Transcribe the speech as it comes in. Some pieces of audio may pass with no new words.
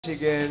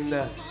Michigan,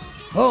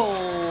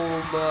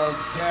 home of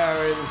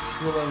Karen's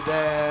School of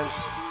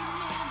Dance.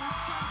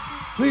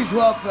 Please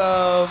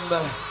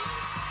welcome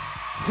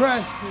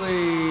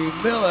Presley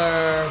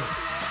Miller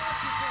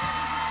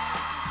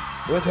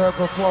with her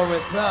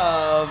performance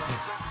of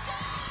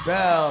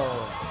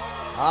Spell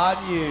on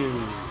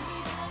You.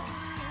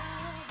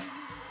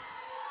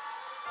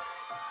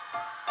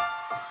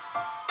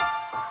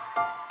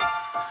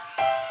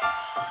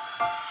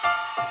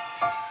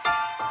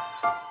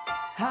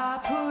 I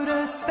put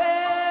a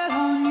spell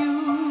on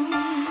you,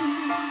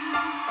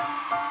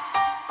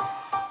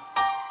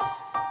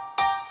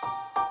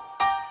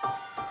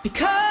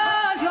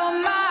 because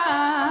you're mine.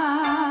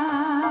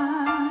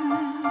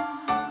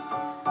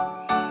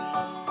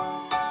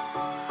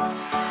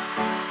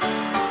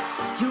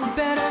 You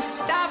better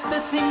stop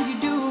the things you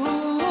do.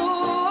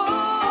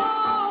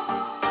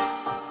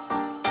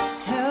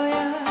 Tell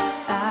ya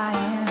I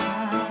ain't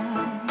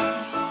lying.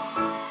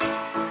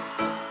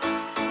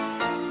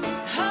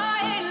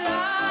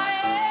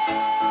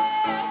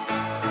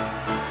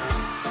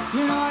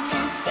 You know I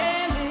can't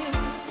stand it.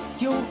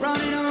 You're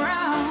running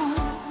around.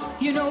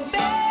 You know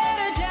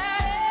better,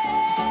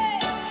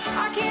 Daddy.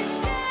 I can't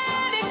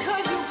stand it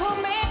 'cause you put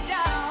me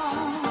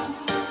down.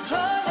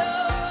 Oh no,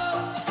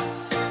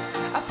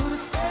 I put a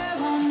spell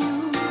on you.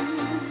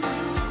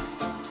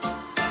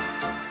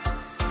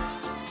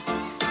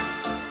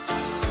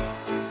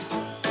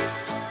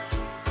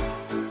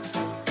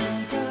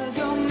 Because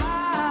you're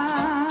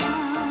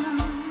mine.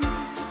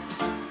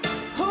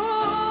 Ooh.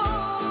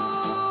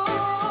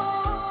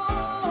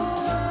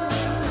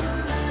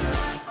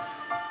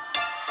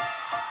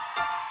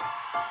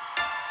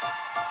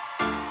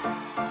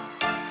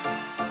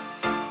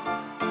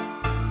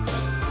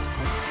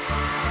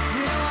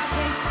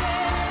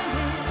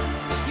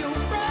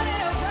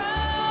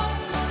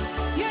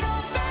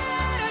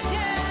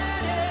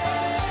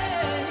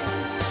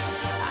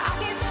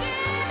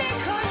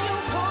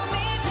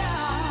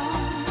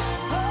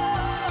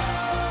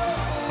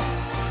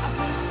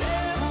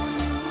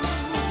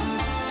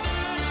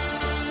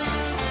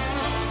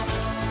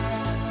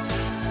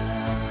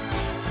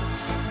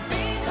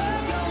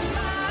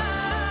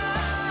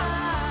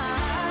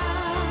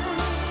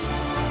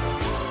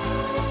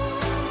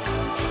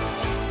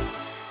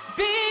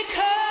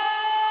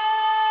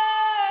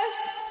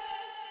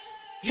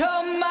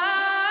 You're mine.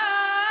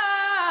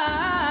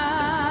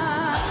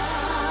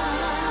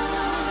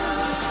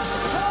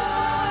 Oh,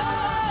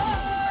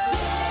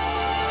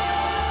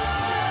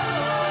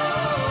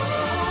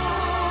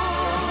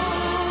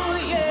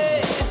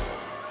 yeah.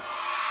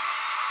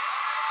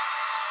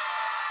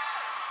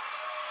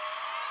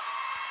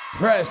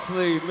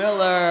 Presley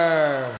Miller.